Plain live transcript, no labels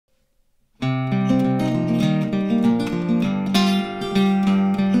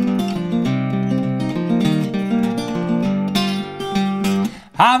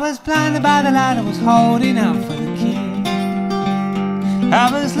I was blinded by the light, I was holding out for the key. I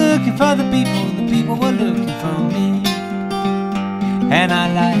was looking for the people were looking for me. And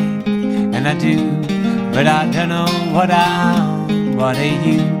I like, and I do, but I don't know what I am. What are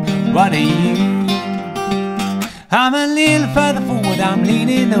you? What are you? I'm a little further forward, I'm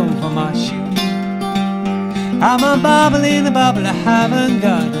leaning over my shoe. I'm a bubble in a bubble, I haven't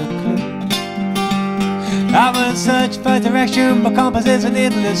got a clue. I was searching for direction, but compass is a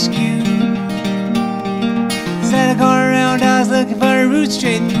little askew. Instead of going around, I was looking for a route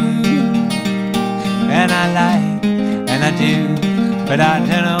straight through. And I like, and I do, but I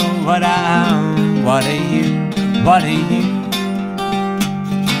don't know what I am. What are you? What are you?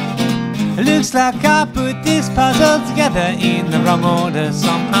 It looks like I put this puzzle together in the wrong order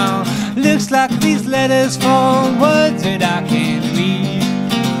somehow. Looks like these letters form words that I can't read.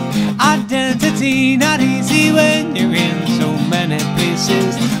 Identity not easy when you're in so many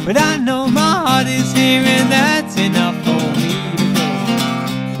places, but I know my heart is here and that's enough for me to go.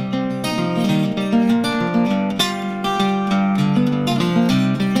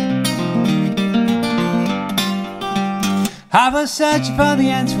 I was searching for the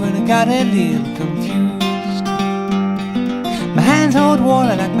answer and I got a little confused. My hands hold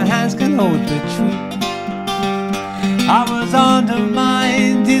water like my hands can hold the truth. I was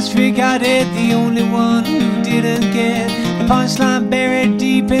undermined, disregarded, the only one who didn't get the punchline buried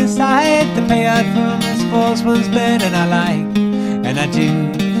deep inside the payout from a sportsman's bed. And I like, and I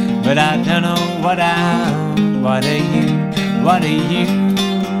do, but I don't know what I am. What are you? What are you?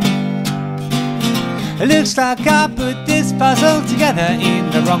 It looks like I put this puzzle together in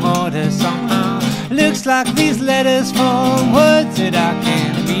the wrong order somehow. Looks like these letters form words that I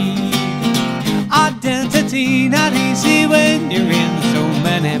can't read. Identity not easy when you're in so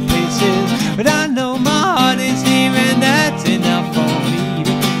many places, but I know my heart is here and that's enough for me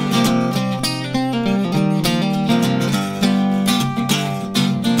to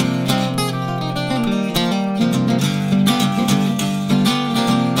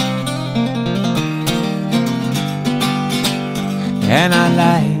And I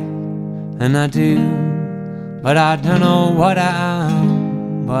like, and I do, but I don't know what I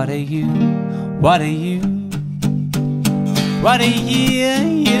am. What are you? What are you? What a year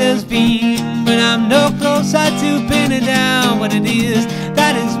it has been, but I'm no closer to pinning down what it is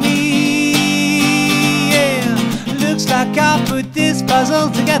that is me. Yeah, looks like I put this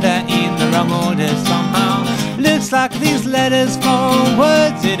puzzle together in the wrong order somehow. Looks like these letters form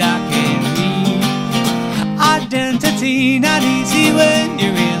words that I can't read. Identity not easy when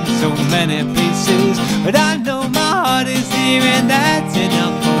you're in so many places, but I know my heart is here and that's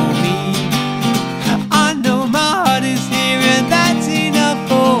enough.